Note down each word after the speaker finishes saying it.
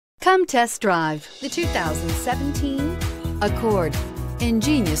Come test drive the 2017 Accord.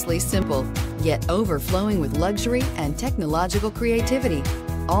 Ingeniously simple, yet overflowing with luxury and technological creativity.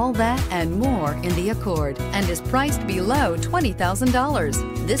 All that and more in the Accord, and is priced below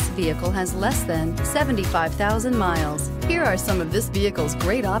 $20,000. This vehicle has less than 75,000 miles. Here are some of this vehicle's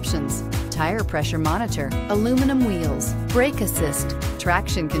great options: tire pressure monitor, aluminum wheels, brake assist,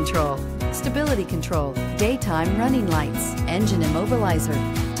 traction control, stability control, daytime running lights, engine immobilizer,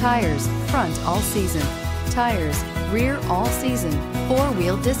 tires front all season, tires rear all season,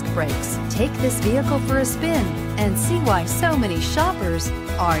 four-wheel disc brakes. Take this vehicle for a spin and see why so many shoppers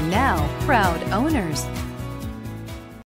are now proud owners.